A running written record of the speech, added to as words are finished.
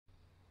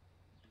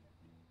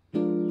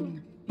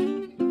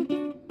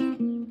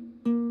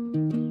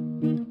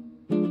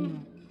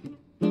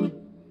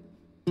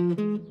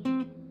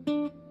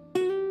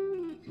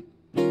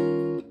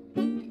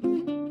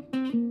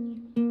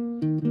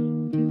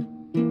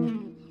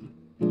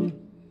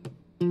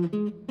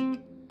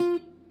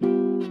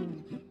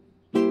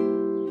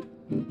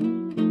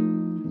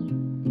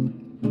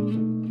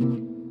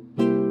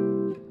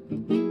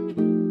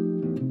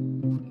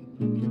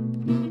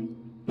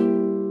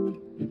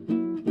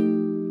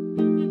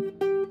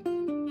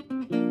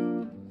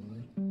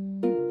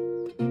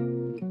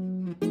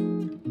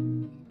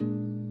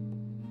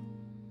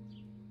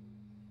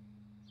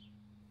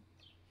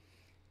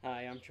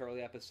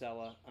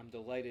Apicella. I'm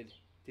delighted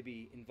to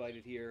be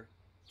invited here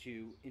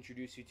to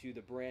introduce you to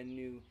the brand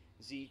new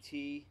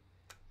ZT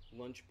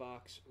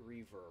Lunchbox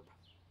Reverb.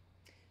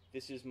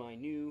 This is my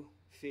new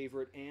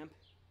favorite amp.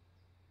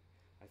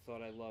 I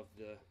thought I loved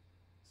the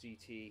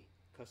ZT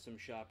Custom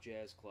Shop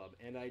Jazz Club,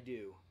 and I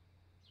do.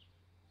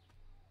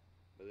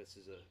 But this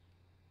is a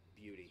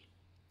beauty.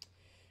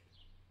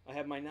 I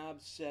have my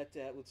knobs set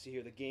at, let's see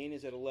here, the gain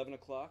is at 11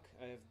 o'clock.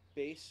 I have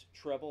bass,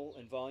 treble,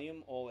 and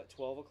volume all at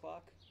 12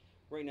 o'clock.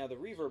 Right now the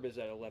reverb is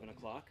at 11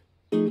 o'clock.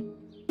 And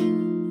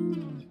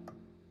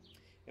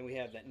we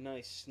have that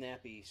nice,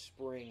 snappy,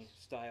 spring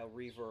style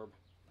reverb,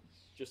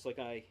 just like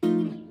I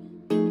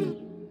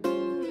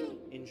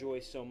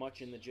enjoy so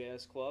much in the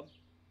jazz club.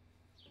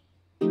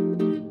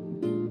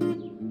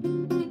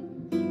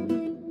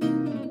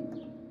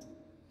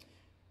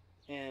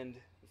 And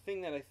the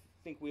thing that I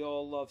think we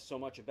all love so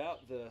much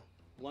about the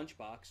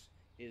Lunchbox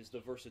is the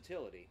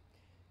versatility.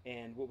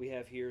 And what we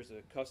have here is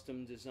a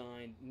custom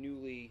designed,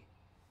 newly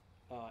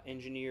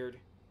engineered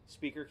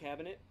speaker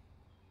cabinet,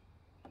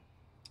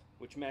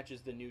 which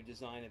matches the new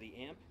design of the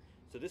amp.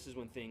 So this is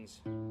when things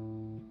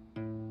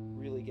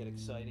really get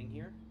exciting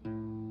here.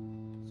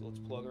 So let's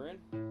plug her in.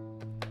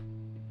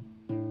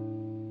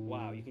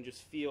 Wow, you can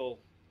just feel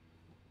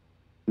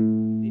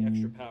the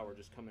extra power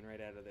just coming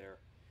right out of there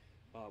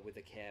with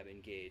the cab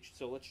engaged.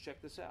 So let's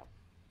check this out.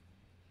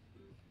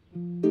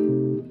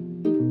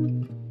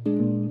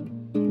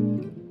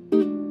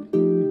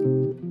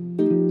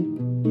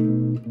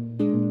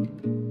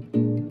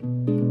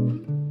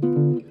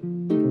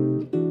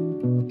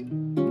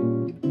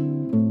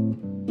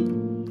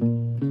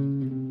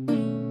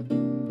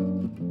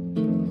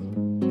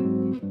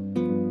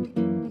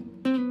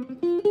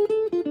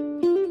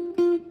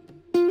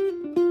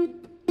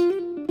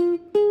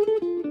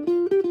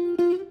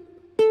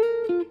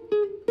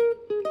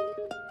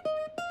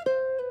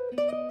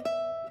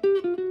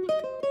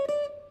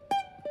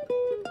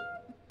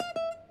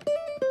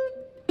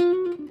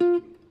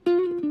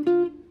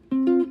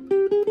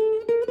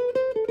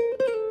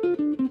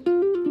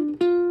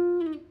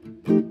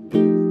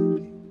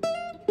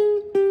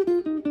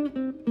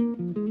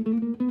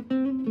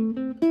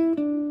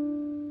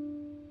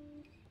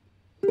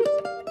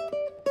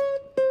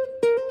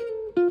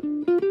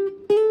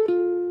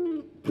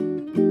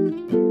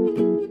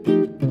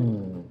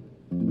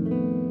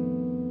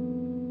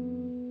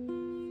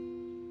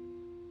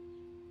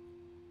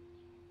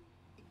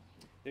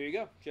 There you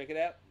go. Check it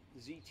out.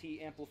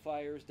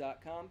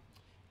 ZTamplifiers.com.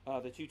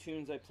 The two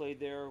tunes I played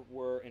there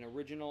were an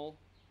original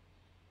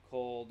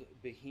called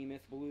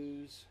Behemoth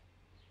Blues,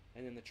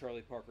 and then the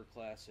Charlie Parker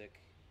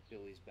classic,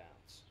 Billy's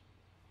Bounce.